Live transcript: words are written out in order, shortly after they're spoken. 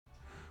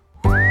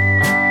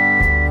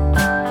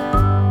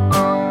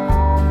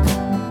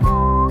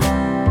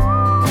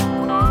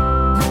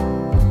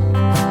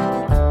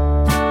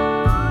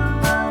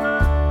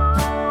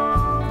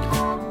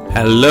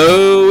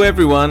Hello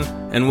everyone,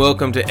 and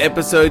welcome to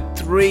episode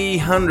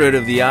 300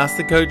 of the Ask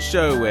the Coach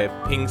show, where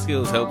Ping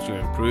Skills helps you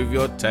improve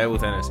your table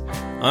tennis.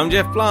 I'm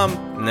Jeff Plum,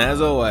 and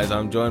as always,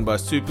 I'm joined by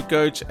Super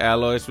Coach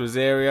Alois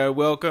Rosario.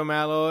 Welcome,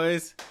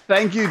 Alois.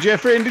 Thank you,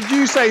 Jeffrey. And did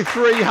you say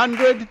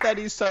 300? That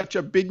is such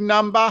a big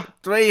number.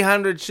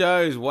 300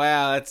 shows.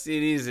 Wow, it's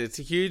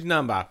a huge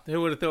number.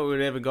 Who would have thought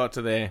we'd ever got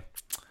to there?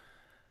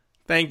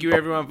 Thank you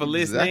everyone for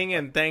listening,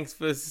 and thanks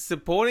for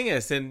supporting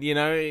us and,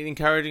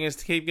 encouraging us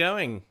to keep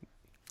going.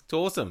 It's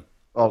awesome.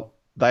 Well,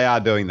 they are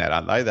doing that,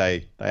 aren't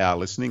they? They are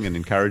listening and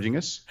encouraging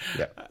us.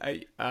 Yeah.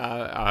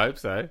 I hope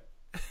so.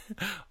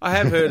 I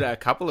have heard a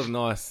couple of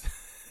nice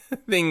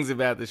things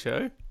about the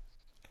show.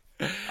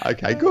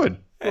 Okay, good.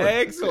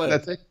 Excellent.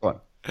 That's excellent.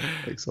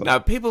 Excellent.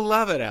 No, people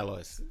love it,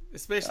 Alois,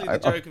 especially the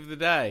joke of the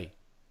day.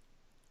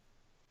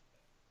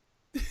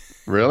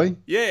 Really?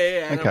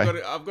 Yeah. And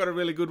okay. I've got a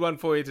really good one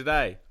for you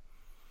today.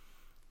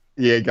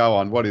 Yeah, go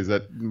on. What is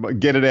it?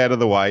 Get it out of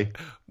the way.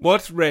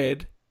 What's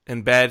red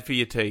and bad for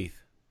your teeth?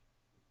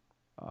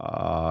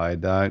 I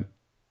don't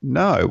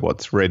know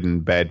what's red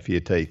and bad for your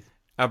teeth.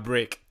 A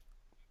brick.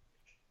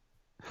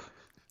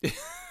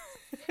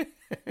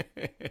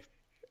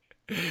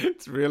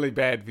 It's really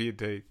bad for your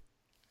teeth.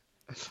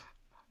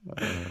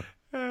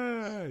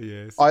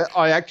 Yes.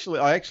 I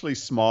actually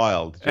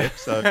smiled, Jeff.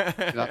 So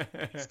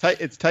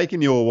it's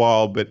taken you a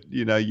while, but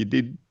you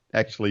did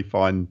actually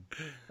find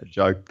a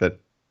joke that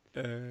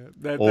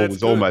was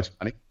good. Almost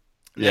funny.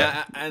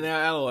 Yeah.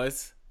 Now,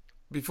 Alois,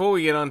 before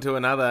we get on to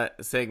another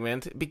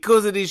segment,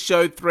 because it is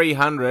show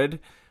 300,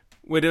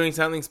 we're doing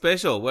something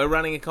special. We're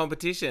running a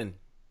competition.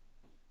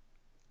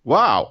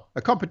 Wow,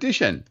 a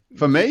competition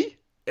for me?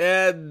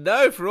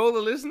 No, for all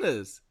the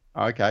listeners.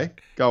 Okay,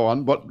 go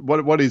on.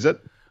 What is it?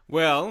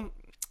 Well,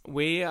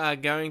 we are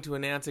going to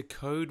announce a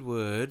code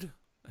word,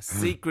 a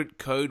secret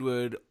code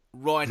word,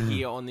 right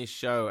here on this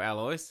show,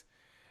 Alois.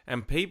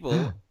 And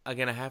people are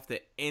going to have to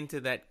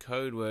enter that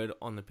code word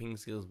on the Ping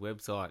Skills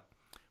website.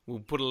 We'll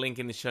put a link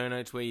in the show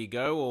notes where you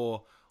go,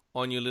 or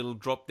on your little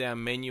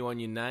drop-down menu on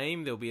your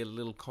name, there'll be a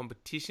little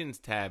competitions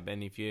tab,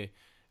 and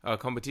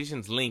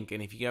competitions link,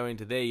 and if you go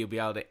into there, you'll be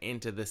able to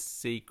enter the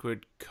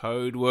secret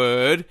code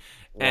word.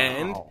 Wow.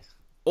 And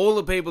all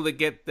the people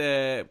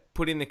that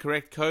put in the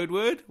correct code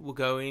word will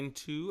go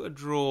into a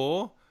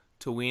draw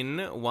to win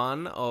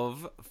one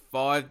of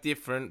 5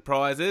 different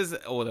prizes,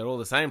 or they're all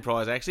the same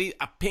prize actually,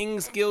 a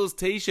Ping Skills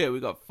t-shirt.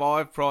 We've got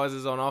 5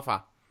 prizes on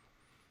offer.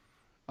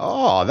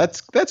 Oh,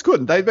 that's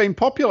good. They've been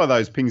popular,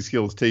 those Ping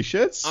Skills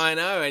t-shirts. I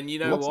know, and you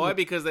know why?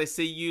 Because they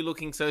see you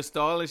looking so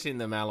stylish in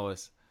them,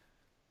 Alois.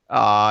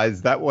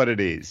 Is that what it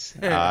is?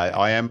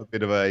 I am a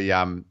bit of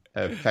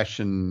a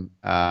fashion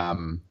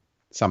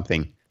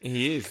something.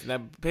 He is.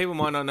 Now, people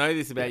might not know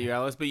this about you,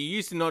 Alois, but you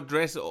used to not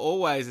dress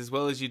always as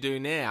well as you do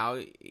now.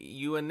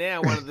 You are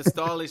now one of the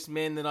stylish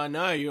men that I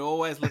know. You're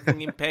always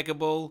looking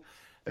impeccable.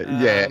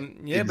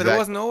 Exactly. But it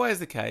wasn't always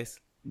the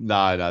case.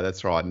 No,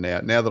 that's right. Now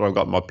that I've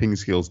got my Ping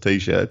Skills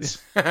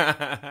t-shirts.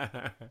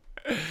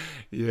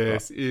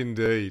 Yes,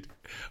 indeed.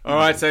 All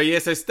right, so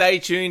stay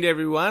tuned,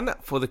 everyone,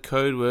 for the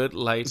code word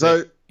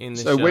later in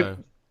the show.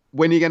 So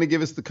when are you going to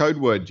give us the code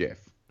word, Jeff?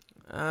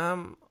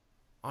 I'm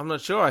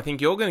not sure. I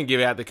think you're going to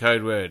give out the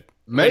code word.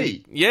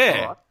 Me? Yeah.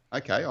 All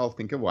right. Okay, I'll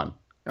think of one.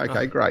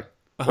 Okay, great.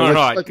 All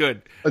right,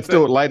 good. Let's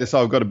do it later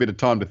so I've got a bit of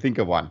time to think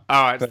of one.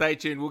 All right, stay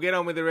tuned. We'll get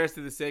on with the rest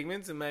of the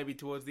segments, and maybe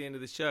towards the end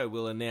of the show,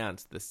 we'll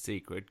announce the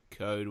secret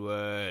code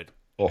word.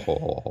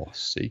 Oh,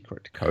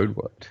 secret code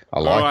word.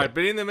 I like it. All right,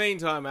 but in the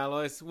meantime,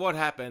 Alois, what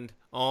happened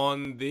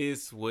on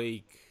this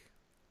week?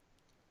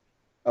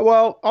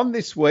 Well, on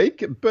this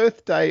week,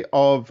 birthday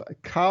of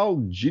Carl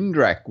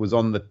Jindrak was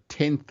on the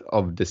 10th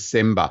of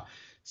December.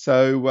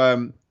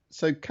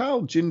 So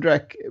Carl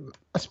Jindrak,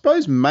 I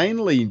suppose,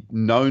 mainly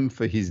known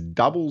for his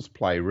doubles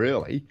play,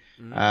 really.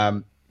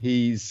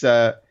 He's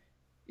had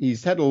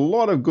a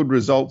lot of good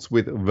results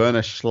with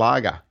Werner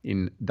Schlager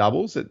in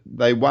doubles.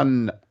 They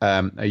won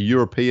a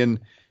European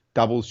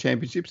doubles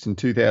championships in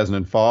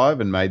 2005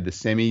 and made the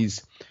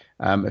semis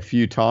a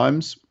few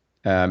times.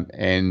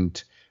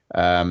 And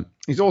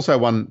he's also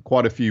won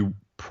quite a few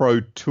Pro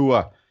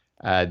Tour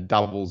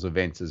doubles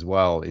events as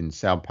well in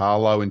Sao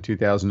Paulo in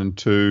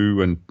 2002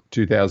 and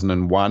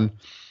 2001.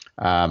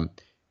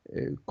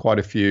 Quite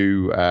a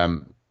few,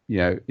 in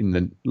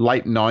the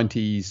late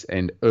 90s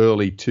and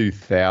early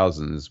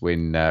 2000s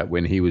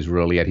when he was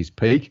really at his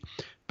peak.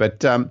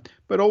 But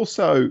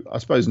also, I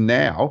suppose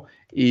now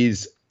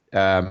is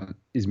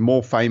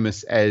more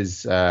famous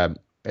as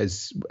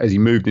he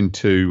moved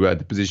into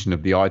the position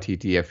of the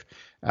ITTF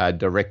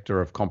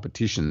director of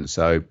competition.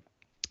 So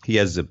he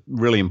has a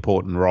really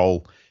important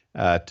role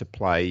to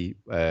play,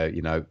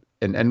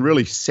 and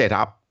really set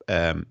up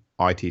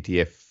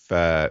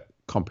ITTF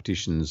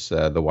competitions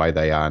the way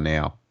they are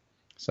now.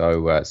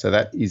 So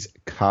that is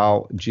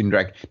Carl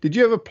Jindrak. Did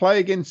you ever play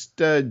against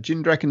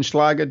Jindrak and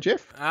Schlager,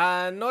 Jeff?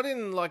 Not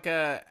in like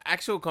a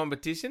actual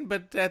competition,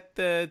 but at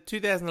the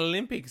 2000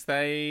 Olympics,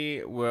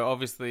 they were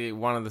obviously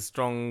one of the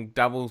strong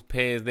doubles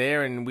pairs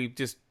there, and we've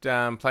just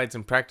played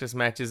some practice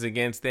matches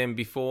against them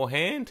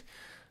beforehand.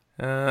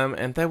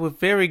 and they were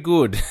very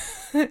good.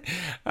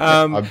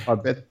 I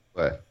bet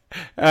they were.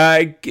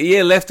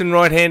 Left and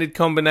right-handed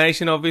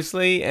combination,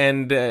 obviously,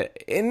 and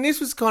this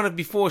was kind of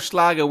before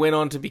Schlager went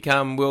on to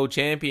become world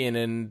champion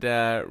and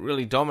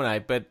really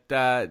dominate. But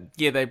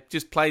they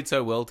just played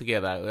so well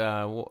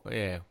together.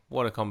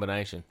 What a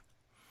combination!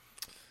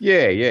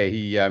 Yeah,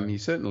 he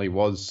certainly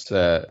was.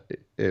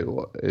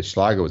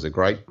 Schlager was a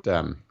great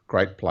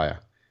player,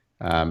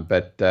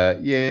 but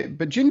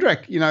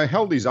Jindrak,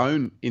 held his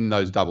own in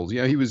those doubles.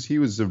 He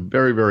was a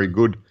very, very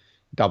good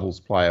doubles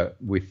player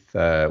with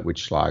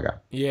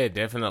Schlager. Yeah,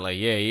 definitely.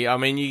 Yeah, I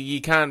mean,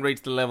 you can't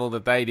reach the level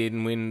that they did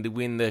and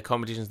win the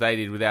competitions they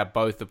did without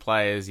both the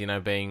players,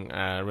 being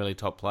really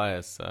top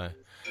players. So,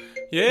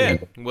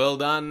 well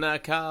done,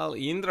 Carl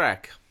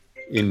Jindrak.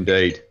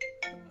 Indeed.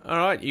 All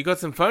right, you got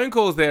some phone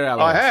calls there,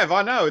 Alex. I have.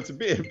 I know it's a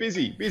bit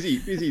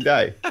busy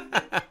day.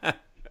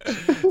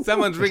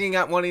 Someone's ringing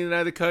up wanting to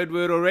know the code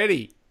word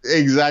already.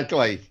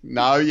 Exactly.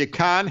 No, you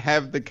can't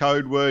have the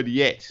code word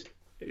yet.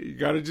 You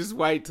got to just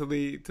wait till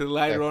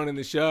later on in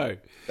the show.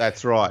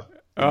 That's right.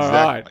 Exactly. All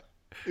right.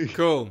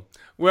 Cool.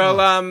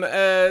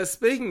 Well,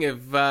 speaking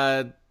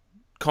of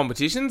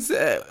competitions,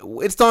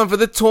 it's time for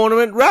the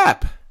tournament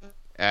wrap.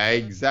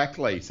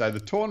 Exactly. So the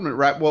tournament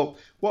wrap. Well,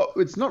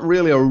 it's not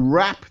really a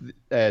wrap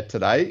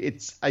today.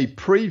 It's a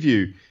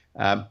preview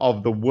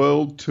of the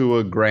World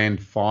Tour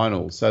Grand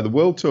Finals. So the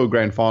World Tour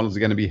Grand Finals are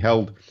going to be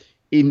held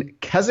in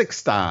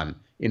Kazakhstan,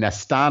 in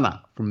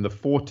Astana, from the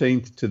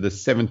 14th to the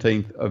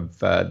 17th of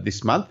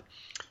this month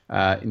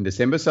in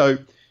December. So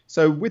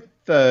with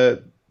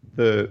the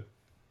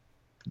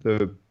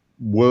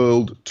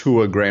World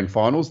Tour Grand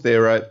Finals,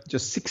 there are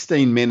just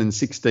 16 men and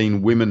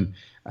 16 women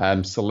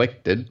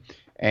selected,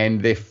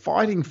 and they're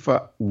fighting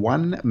for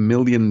 $1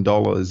 million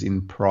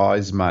in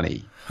prize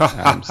money.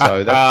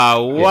 So that's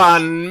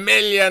 $1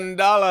 million.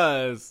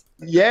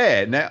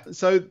 Yeah. Now,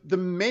 so the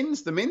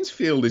men's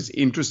field is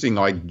interesting,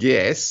 I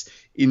guess,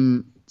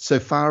 in so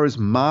far as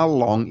Ma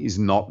Long is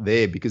not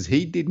there because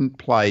he didn't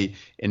play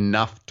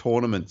enough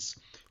tournaments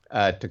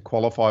to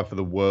qualify for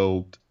the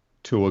World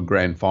Tour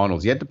Grand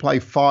Finals. He had to play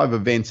 5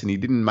 events and he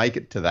didn't make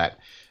it to that.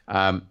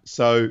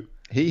 So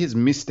he has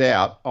missed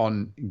out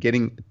on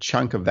getting a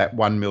chunk of that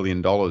 $1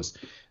 million.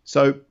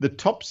 So the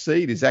top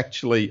seed is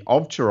actually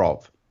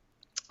Ovcharov.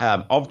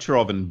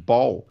 Ovcharov and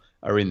Bol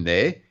are in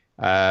there.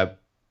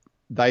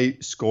 They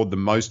scored the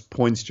most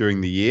points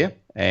during the year.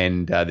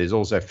 And there's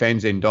also Fan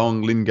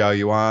Zhendong, Lin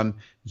Gaoyuan,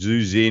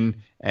 Zhu Xin,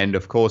 and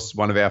of course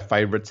one of our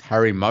favourites,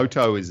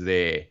 Harimoto, is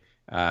there,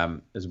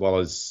 as well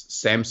as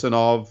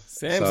Samsonov.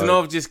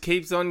 Samsonov just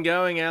keeps on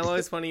going,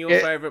 Alois, one of your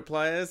favourite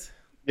players.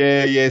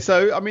 Yeah.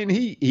 So, I mean,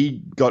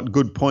 he got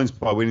good points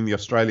by winning the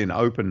Australian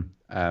Open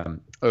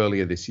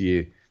earlier this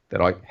year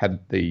that I had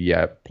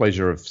the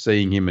pleasure of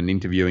seeing him and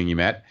interviewing him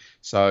at.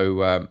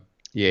 So,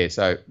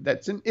 so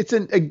it's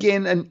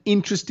an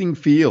interesting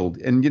field,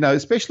 and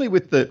especially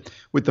with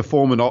the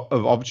form of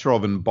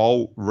Ovcharov and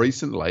Bol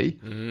recently,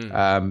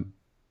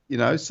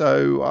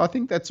 so I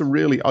think that's a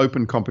really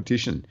open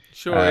competition.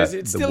 Sure,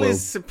 it still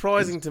is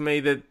surprising to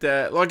me that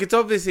it's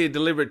obviously a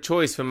deliberate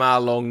choice for Ma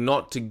Long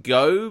not to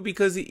go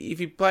because if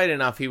he played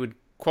enough, he would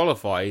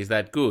qualify. He's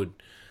that good.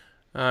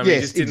 He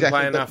just didn't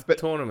play enough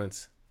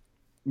tournaments.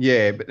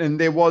 Yeah, and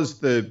there was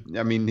they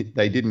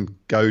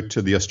didn't go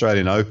to the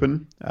Australian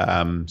Open,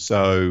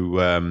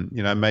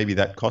 maybe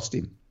that cost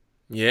him.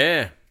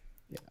 Yeah.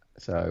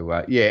 So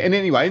and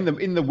anyway,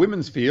 in the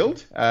women's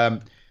field,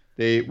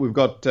 we've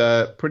got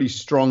a pretty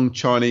strong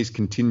Chinese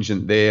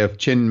contingent there: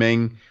 Chen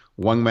Meng,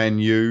 Wang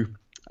Manyu,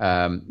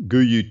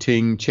 Gu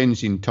Yuting, Chen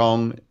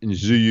Xintong, and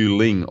Zhu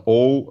Yuling,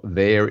 all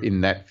there in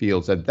that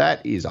field. So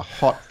that is a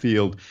hot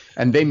field,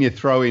 and then you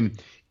throw in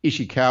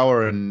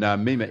Ishikawa and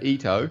Mima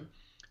Ito.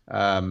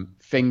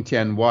 Feng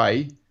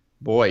Tianwei,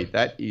 boy,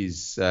 that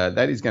is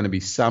going to be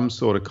some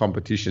sort of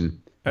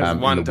competition. That's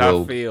one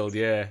tough field,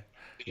 yeah.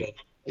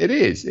 It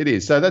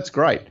is. So that's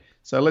great.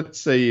 So let's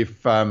see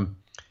if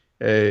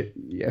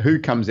who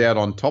comes out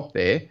on top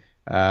there,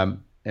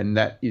 and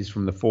that is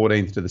from the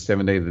 14th to the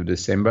 17th of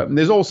December. And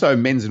there's also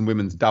men's and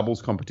women's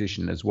doubles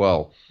competition as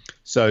well.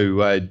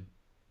 So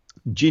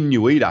Jin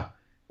Ueda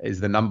is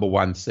the number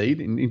 1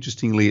 seed, and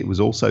interestingly, it was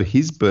also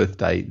his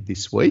birthday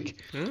this week.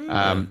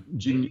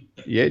 Jin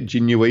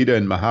Ueda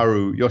and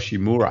Maharu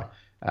Yoshimura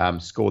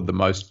scored the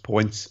most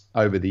points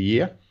over the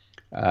year.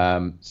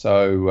 And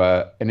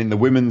in the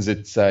women's,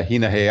 it's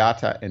Hina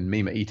Hayata and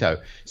Mima Ito.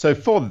 So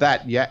for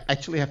that, you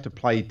actually have to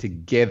play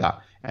together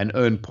and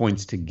earn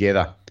points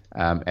together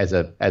as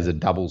a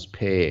doubles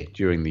pair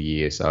during the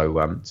year. So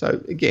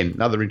again,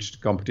 another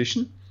interesting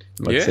competition.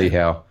 Let's see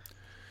how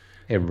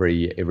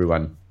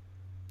everyone.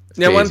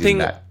 Now, one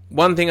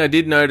thing I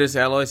did notice,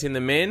 Alois, in the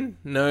men,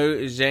 no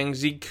Zhang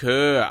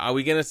Zhike. Are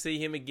we going to see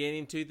him again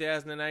in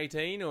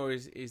 2018, or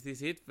is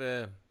this it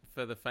for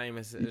the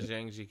famous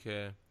Zhang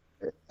Zhike?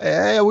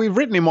 We've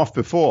written him off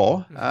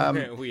before.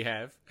 We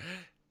have.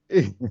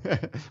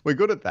 We're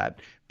good at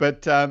that.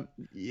 But, I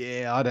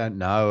don't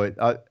know.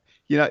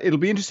 It'll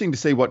be interesting to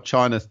see what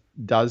China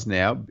does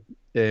now.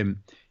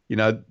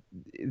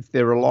 if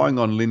they're relying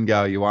on Lin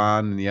Gao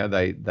Yuan,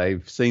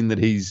 they've seen that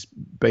he's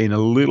been a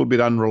little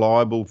bit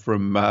unreliable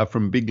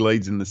from big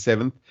leads in the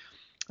seventh.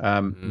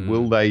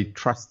 Will they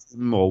trust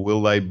him, or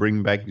will they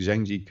bring back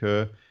Zhang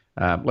Jike?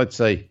 Let's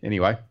see.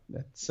 Anyway,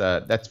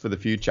 that's for the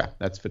future.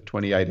 That's for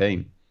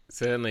 2018.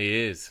 Certainly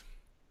is.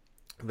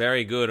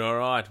 Very good. All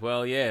right.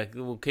 Well, yeah,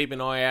 we'll keep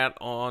an eye out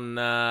on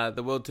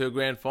the World Tour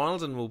Grand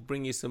Finals, and we'll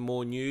bring you some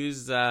more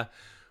news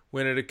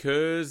when it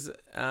occurs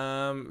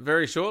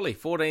very shortly,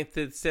 14th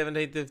to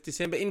 17th of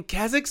December in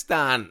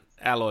Kazakhstan,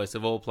 Alois,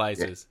 of all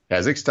places. Yeah,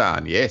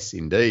 Kazakhstan, yes,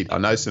 indeed. I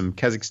know some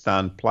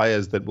Kazakhstan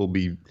players that will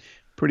be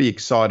pretty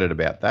excited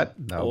about that.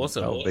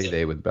 They'll be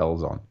there with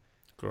bells on.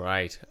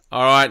 Great.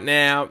 All right,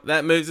 now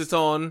that moves us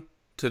on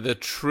to the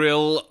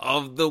Trill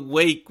of the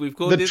Week. We've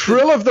called the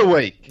Trill of the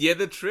Week. Yeah,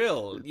 the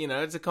Trill. You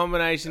know, it's a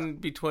combination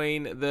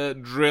between the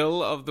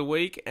Drill of the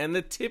Week and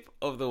the Tip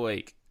of the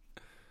Week.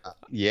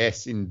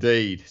 Yes,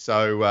 indeed.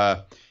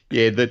 So,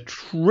 the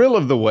Trill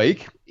of the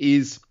Week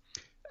is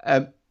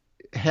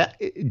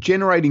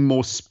generating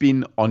more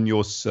spin on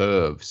your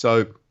serve.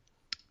 So,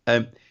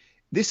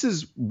 this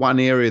is one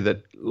area that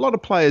a lot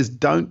of players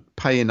don't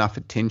pay enough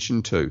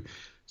attention to.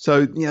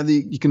 So,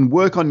 you can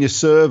work on your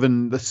serve,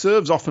 and the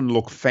serves often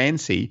look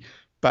fancy,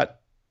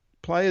 but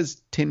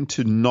players tend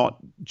to not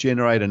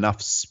generate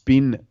enough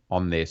spin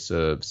on their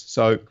serves.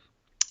 So,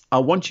 I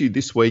want you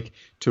this week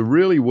to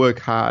really work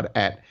hard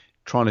at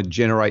trying to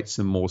generate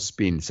some more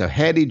spin. So,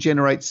 how do you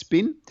generate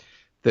spin?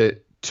 The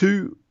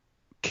two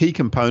key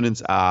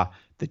components are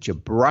that you're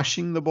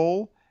brushing the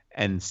ball,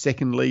 and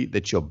secondly,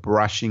 that you're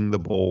brushing the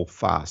ball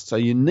fast. So,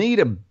 you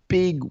need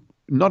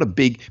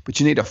but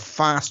you need a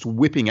fast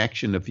whipping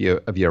action of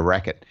your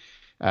racket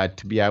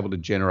to be able to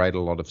generate a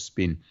lot of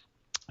spin.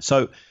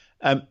 So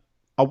I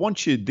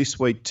want you this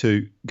week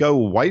to go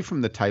away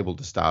from the table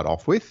to start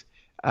off with,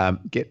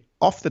 get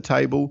off the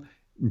table,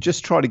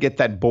 just try to get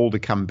that ball to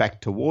come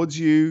back towards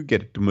you,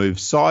 get it to move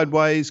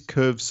sideways,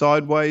 curve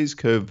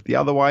the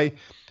other way,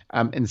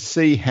 and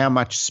see how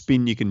much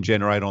spin you can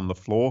generate on the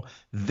floor.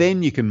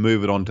 Then you can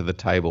move it onto the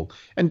table.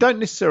 And don't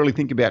necessarily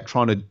think about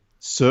trying to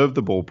serve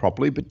the ball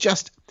properly, but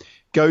just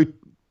go to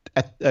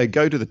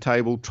the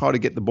table, try to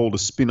get the ball to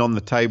spin on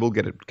the table,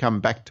 get it to come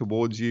back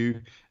towards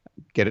you,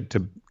 get it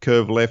to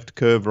curve left,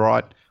 curve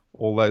right,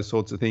 all those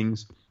sorts of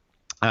things.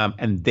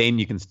 And then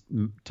you can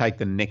take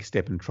the next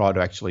step and try to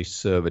actually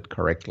serve it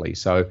correctly.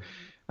 So,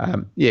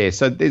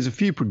 so there's a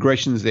few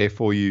progressions there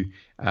for you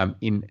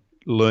in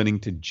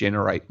learning to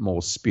generate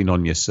more spin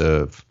on your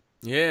serve.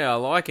 Yeah, I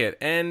like it.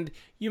 And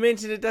you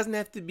mentioned it doesn't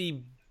have to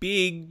be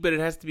big, but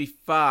it has to be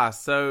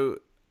fast. So,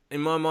 in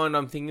my mind,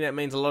 I'm thinking that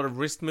means a lot of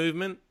wrist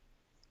movement.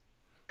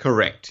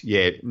 Correct.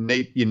 Yeah,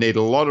 you need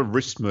a lot of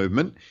wrist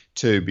movement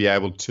to be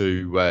able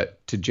to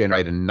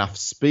generate enough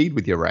speed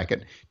with your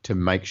racket to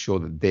make sure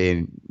that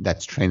then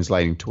that's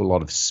translating to a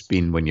lot of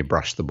spin when you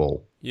brush the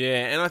ball.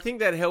 Yeah, and I think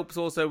that helps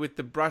also with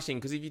the brushing,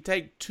 because if you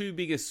take too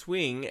big a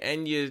swing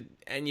and your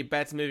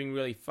bat's moving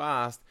really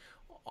fast,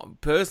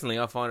 personally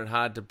I find it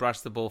hard to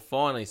brush the ball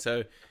finely.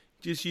 So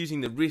just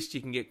using the wrist,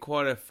 you can get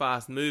quite a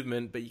fast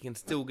movement, but you can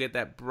still get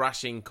that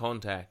brushing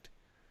contact.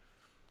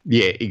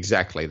 Yeah,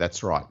 exactly.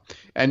 That's right.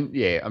 And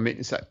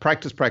so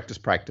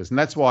practice. And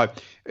that's why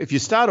if you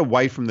start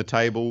away from the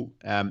table,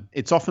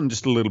 it's often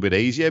just a little bit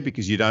easier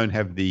because you don't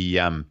have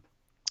the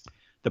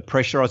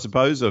pressure, I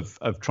suppose,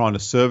 of trying to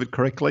serve it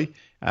correctly.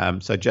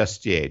 So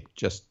just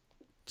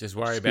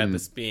worry about the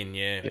spin.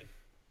 Yeah.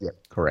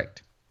 Yep.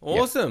 Correct.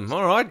 Awesome. Yep.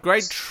 All right.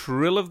 Great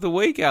Trill of the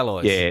Week,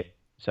 Alois. Yeah.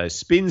 So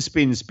spin.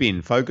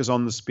 Focus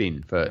on the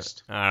spin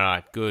first. All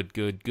right. Good.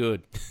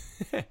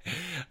 All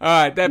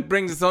right. That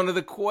brings us on to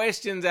the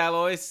questions,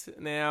 Alois.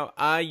 Now,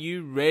 are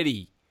you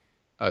ready?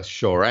 I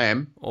sure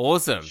am.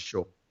 Awesome.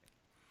 Sure.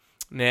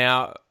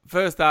 Now,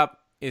 first up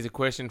is a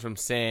question from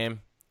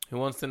Sam, who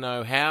wants to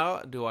know,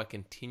 how do I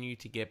continue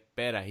to get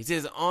better? He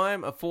says,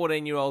 I'm a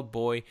 14-year-old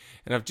boy,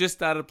 and I've just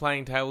started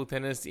playing table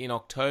tennis in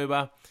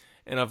October,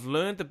 and I've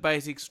learned the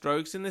basic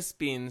strokes and the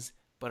spins,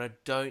 but I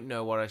don't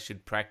know what I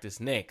should practice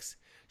next.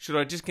 Should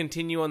I just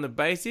continue on the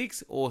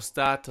basics or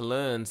start to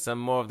learn some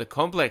more of the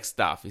complex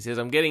stuff? He says,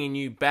 I'm getting a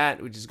new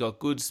bat, which has got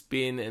good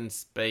spin and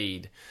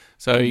speed.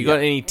 So you got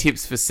any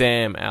tips for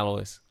Sam,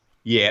 Alois?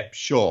 Yeah,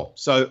 sure.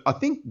 So I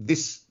think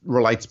this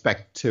relates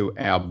back to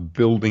our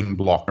building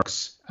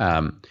blocks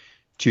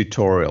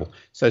tutorial.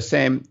 So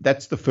Sam,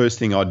 that's the first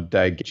thing I'd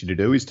get you to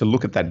do, is to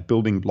look at that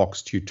building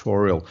blocks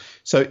tutorial.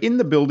 So in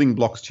the building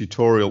blocks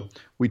tutorial,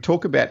 we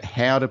talk about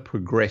how to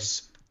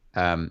progress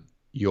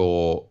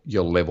your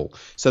level.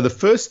 So the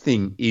first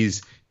thing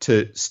is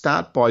to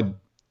start by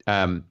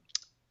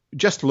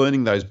just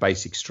learning those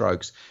basic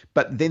strokes,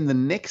 but then the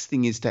next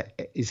thing is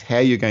how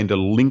you're going to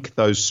link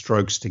those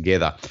strokes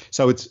together.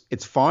 So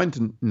it's fine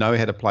to know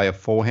how to play a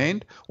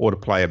forehand or to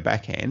play a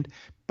backhand,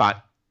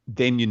 but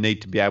then you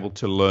need to be able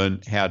to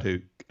learn how to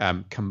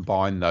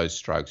combine those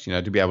strokes,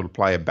 to be able to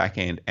play a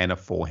backhand and a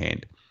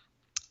forehand.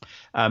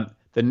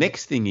 The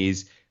next thing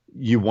is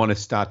you want to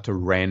start to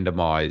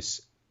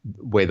randomize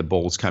where the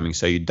ball's coming.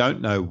 So you don't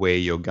know where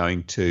you're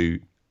going to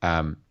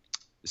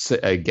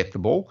get the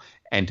ball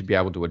and to be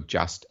able to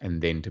adjust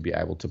and then to be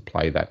able to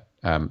play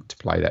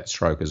that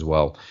stroke as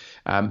well.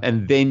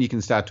 And then you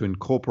can start to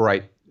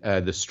incorporate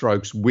the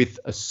strokes with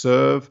a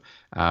serve,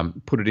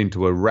 put it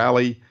into a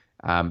rally,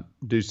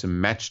 do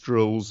some match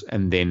drills,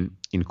 and then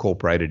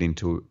incorporate it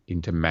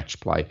into match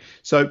play.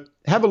 So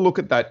have a look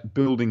at that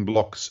building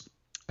blocks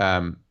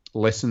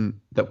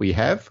lesson that we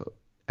have,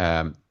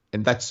 and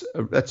that's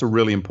a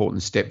really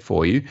important step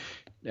for you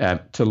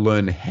to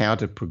learn how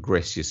to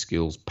progress your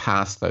skills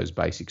past those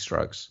basic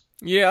strokes.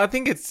 Yeah, I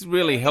think it's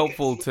really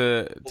helpful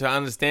to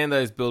understand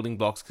those building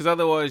blocks, because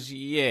otherwise,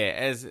 yeah,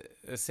 as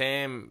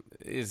Sam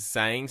is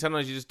saying,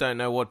 sometimes you just don't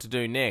know what to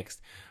do next.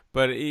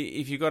 But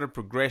if you've got a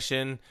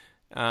progression,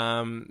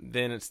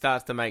 then it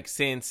starts to make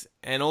sense.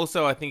 And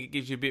also, I think it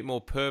gives you a bit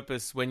more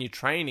purpose when you're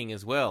training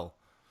as well,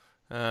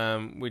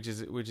 which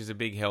is a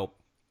big help.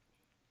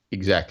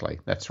 Exactly,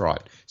 that's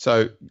right.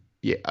 So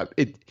yeah,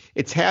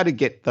 it's how to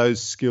get those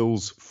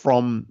skills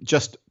from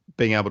just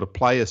being able to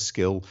play a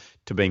skill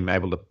to being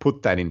able to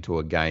put that into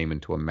a game,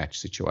 into a match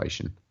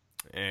situation.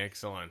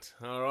 Excellent.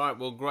 All right,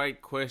 well,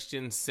 great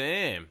question,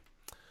 Sam.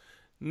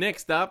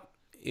 Next up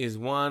is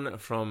one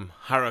from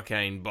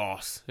Hurricane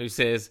Boss, who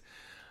says,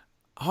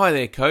 "Hi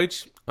there,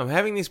 coach. I'm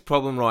having this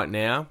problem right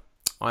now.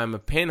 I am a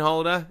pen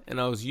holder and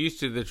I was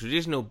used to the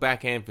traditional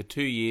backhand for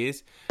 2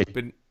 years,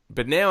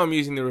 but now I'm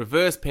using the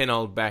reverse pen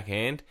hold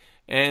backhand,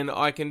 and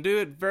I can do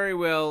it very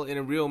well in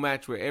a real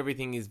match where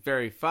everything is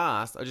very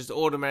fast. I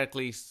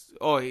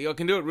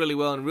can do it really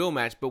well in a real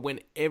match, but when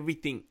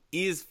everything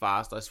is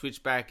fast, I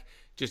switch back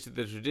just to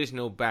the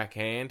traditional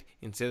backhand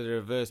instead of the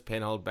reverse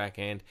pen hold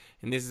backhand,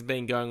 and this has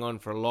been going on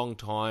for a long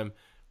time.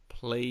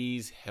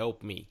 Please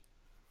help me."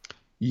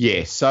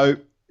 Yeah, so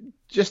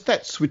just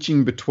that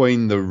switching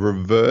between the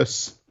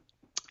reverse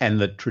and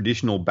the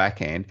traditional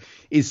backhand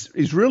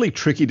is really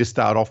tricky to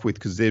start off with,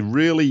 because they're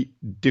really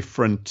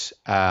different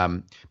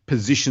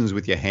positions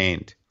with your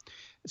hand.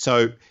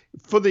 So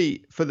for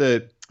the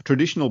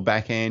traditional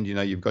backhand,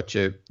 you've got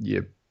your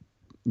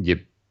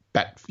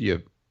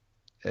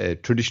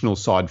traditional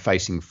side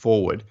facing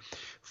forward.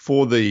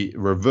 For the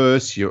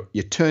reverse, you're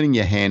turning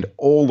your hand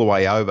all the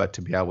way over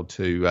to be able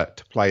to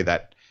play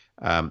that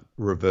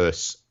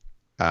reverse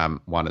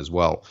one as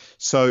well.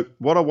 So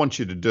what I want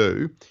you to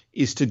do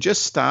is to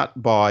just start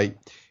by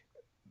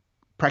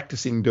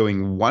practicing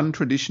doing one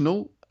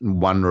traditional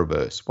and one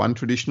reverse, one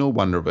traditional,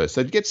 one reverse.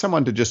 So to get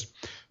someone to just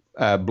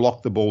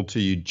block the ball to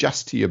you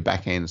just to your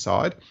backhand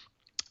side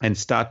and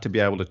start to be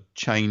able to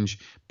change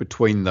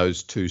between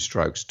those two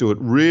strokes. Do it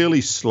really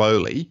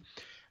slowly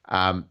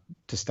to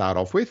start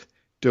off with.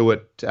 Do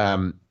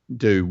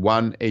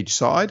one each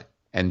side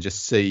and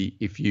just see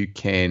if you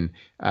can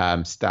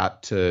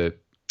start to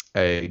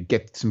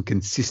get some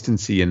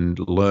consistency and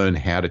learn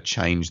how to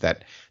change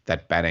that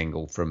bat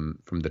angle from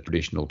the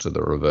traditional to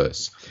the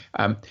reverse.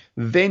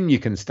 Then you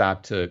can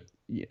start to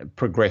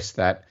progress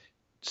that,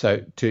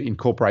 so to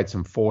incorporate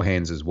some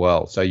forehands as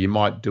well. So you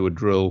might do a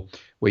drill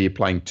where you're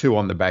playing 2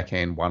 on the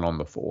backhand, 1 on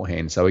the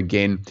forehand. So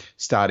again,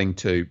 starting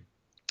to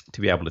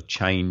be able to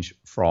change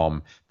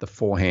from the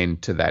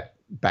forehand to that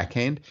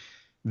backhand.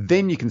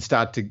 Then you can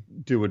start to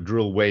do a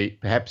drill where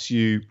perhaps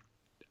you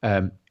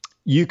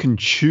can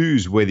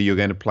choose whether you're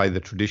going to play the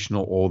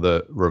traditional or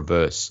the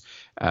reverse.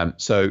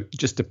 So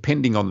just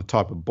depending on the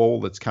type of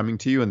ball that's coming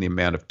to you and the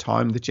amount of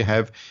time that you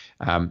have,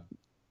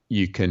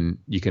 you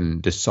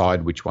can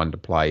decide which one to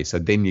play. So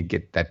then you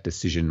get that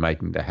decision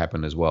making to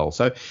happen as well.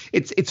 So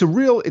it's a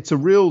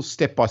real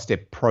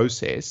step-by-step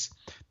process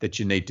that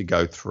you need to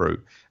go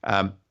through.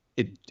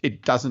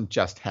 It doesn't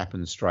just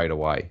happen straight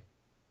away.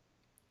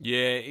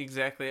 Yeah,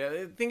 exactly.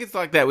 I think it's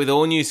like that with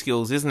all new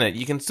skills, isn't it?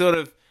 You can sort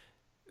of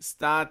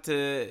start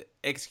to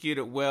execute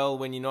it well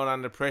when you're not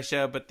under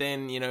pressure, but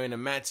then, in a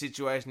match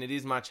situation, it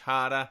is much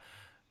harder.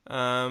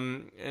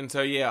 And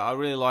so, yeah, I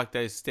really like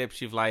those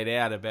steps you've laid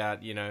out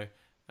about,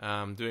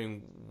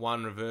 doing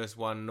one reverse,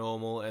 one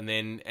normal, and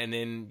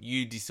then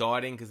you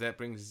deciding, because that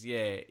brings,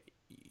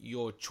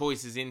 your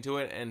choices into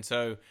it. And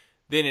so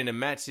then in a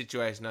match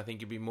situation, I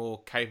think you'll be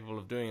more capable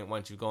of doing it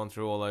once you've gone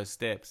through all those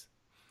steps.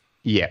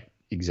 Yeah.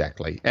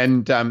 Exactly.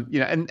 And,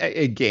 and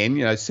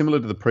again, similar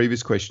to the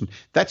previous question,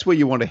 that's where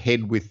you want to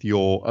head with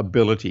your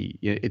ability.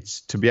 It's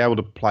to be able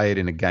to play it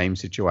in a game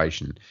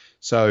situation.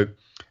 So,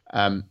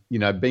 being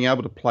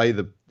able to play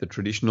the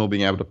traditional,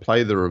 being able to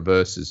play the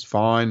reverse is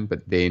fine, but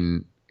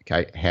then,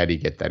 okay, how do you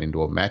get that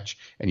into a match?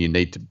 And you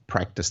need to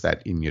practice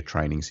that in your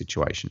training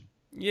situation.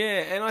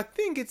 Yeah, and I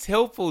think it's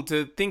helpful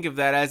to think of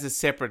that as a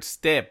separate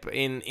step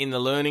in the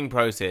learning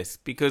process,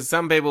 because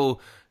some people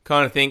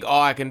kind of think,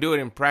 I can do it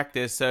in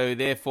practice, so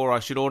therefore I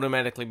should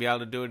automatically be able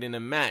to do it in a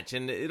match.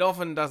 And it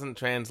often doesn't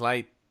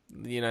translate,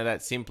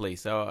 that simply.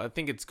 So I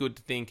think it's good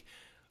to think,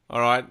 all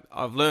right,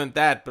 I've learned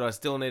that, but I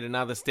still need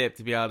another step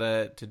to be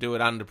able to do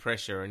it under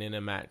pressure and in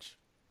a match.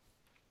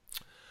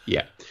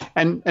 Yeah.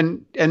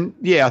 And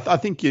yeah, I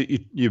think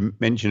you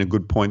mentioned a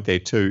good point there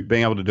too,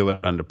 being able to do it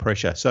under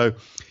pressure. So,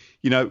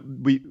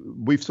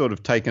 we've sort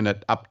of taken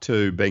it up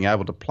to being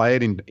able to play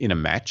it in a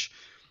match,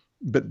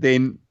 but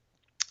then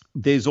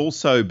there's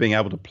also being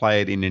able to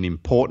play it in an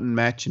important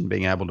match and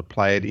being able to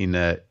play it in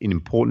an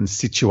important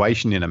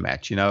situation in a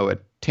match. You know,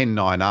 at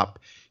 10-9 up,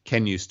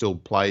 can you still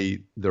play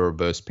the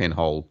reverse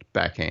penhold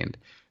backhand?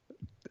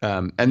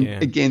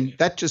 Again,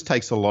 that just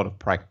takes a lot of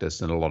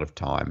practice and a lot of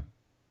time.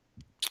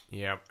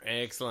 Yeah,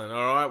 excellent.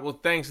 All right, well,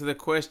 thanks for the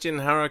question,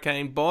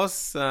 Hurricane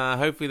Boss.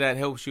 Hopefully that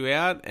helps you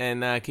out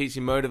and keeps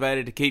you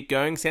motivated to keep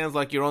going. Sounds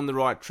like you're on the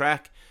right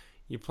track.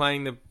 You're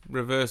playing the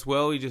reverse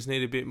well. You just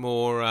need a bit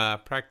more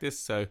practice.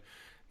 So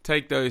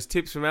take those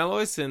tips from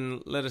Alois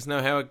and let us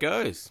know how it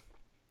goes.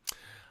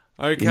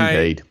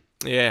 Okay. Indeed.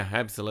 Yeah,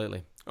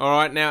 absolutely. All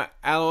right, now,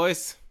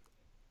 Alois,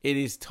 it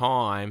is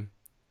time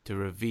to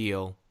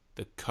reveal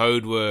the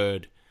code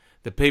word.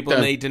 The people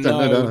need to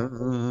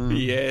know.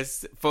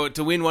 Yes,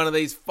 to win one of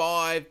these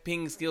 5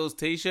 Ping Skills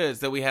t-shirts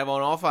that we have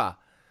on offer.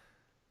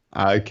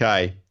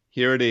 Okay,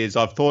 here it is.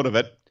 I've thought of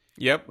it.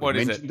 Yep, what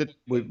is it?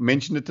 We've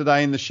mentioned it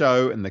today in the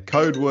show, and the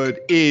code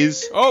word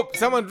is... Oh,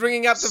 someone's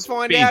ringing up to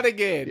find out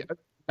again.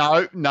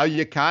 No,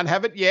 you can't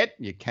have it yet.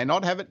 You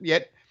cannot have it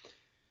yet.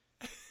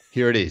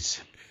 Here it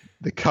is.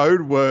 The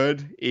code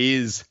word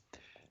is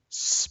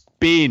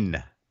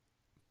spin.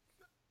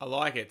 I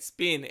like it.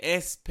 Spin.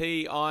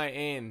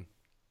 S-P-I-N.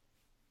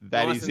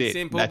 That nice is and it.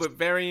 Simple, but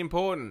very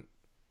important.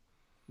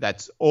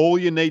 That's all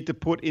you need to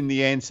put in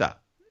the answer.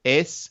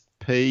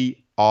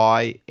 S-P-I-N.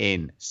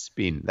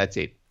 Spin. That's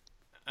it.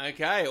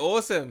 Okay,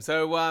 awesome.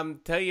 So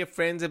tell your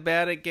friends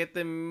about it. Get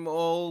them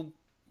all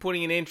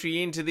putting an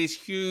entry into this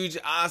huge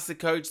Ask the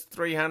Coach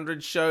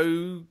 300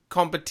 show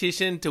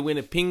competition to win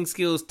a Ping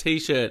Skills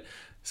t-shirt.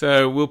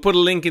 So we'll put a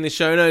link in the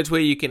show notes where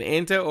you can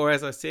enter, or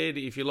as I said,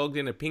 if you're logged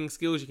into Ping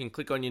Skills, you can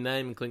click on your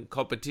name and click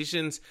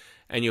competitions,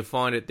 and you'll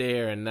find it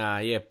there. And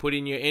put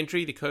in your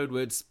entry, the code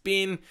word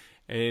SPIN,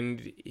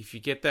 and if you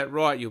get that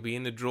right, you'll be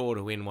in the draw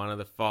to win one of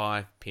the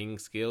 5 Ping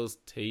Skills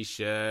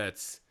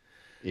t-shirts.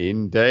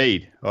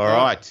 Indeed. All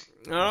right.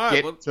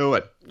 Get to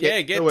it.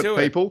 Get to it,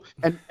 people.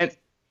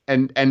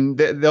 And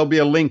there'll be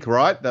a link,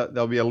 right?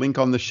 There'll be a link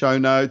on the show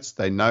notes.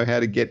 They know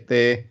how to get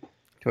there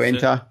to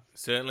enter.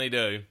 Certainly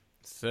do.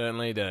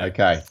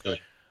 Okay, good.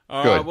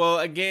 All right, well,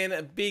 again,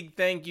 a big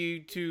thank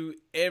you to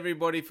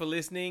everybody for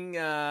listening.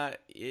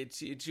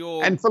 It's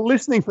your... And for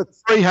listening for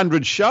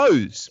 300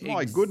 shows.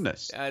 My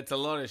goodness. It's a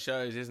lot of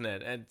shows, isn't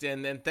it?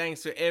 And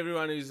thanks for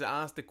everyone who's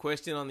asked a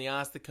question on the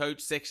Ask the Coach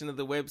section of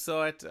the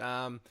website.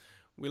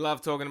 We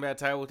love talking about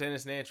table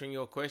tennis and answering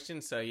your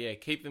questions. So,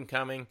 keep them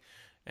coming.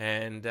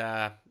 And,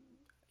 well,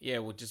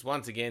 just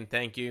once again,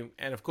 thank you.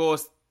 And, of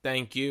course,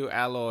 thank you,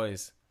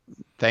 Alois.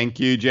 Thank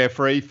you,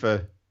 Jeffrey,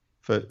 for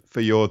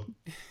your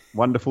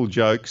wonderful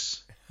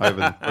jokes over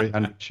the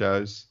 300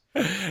 shows.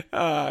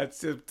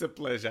 It's a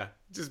pleasure.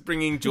 Just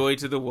bringing joy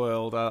to the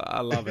world.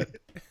 I love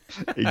it.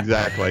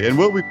 Exactly. And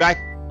we'll be back.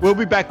 We'll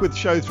be back with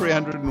show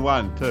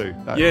 301 too.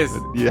 Yes.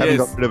 You haven't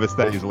got rid of us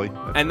that easily.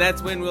 And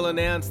that's when we'll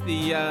announce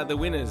the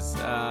winners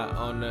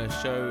on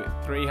show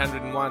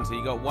 301. So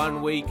you got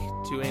 1 week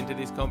to enter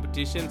this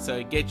competition.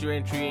 So get your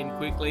entry in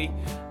quickly,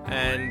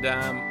 and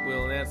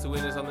we'll announce the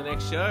winners on the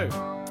next show.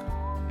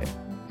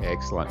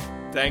 Excellent.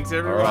 Thanks,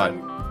 everyone. All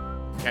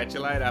right. Catch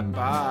you later.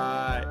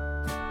 Bye.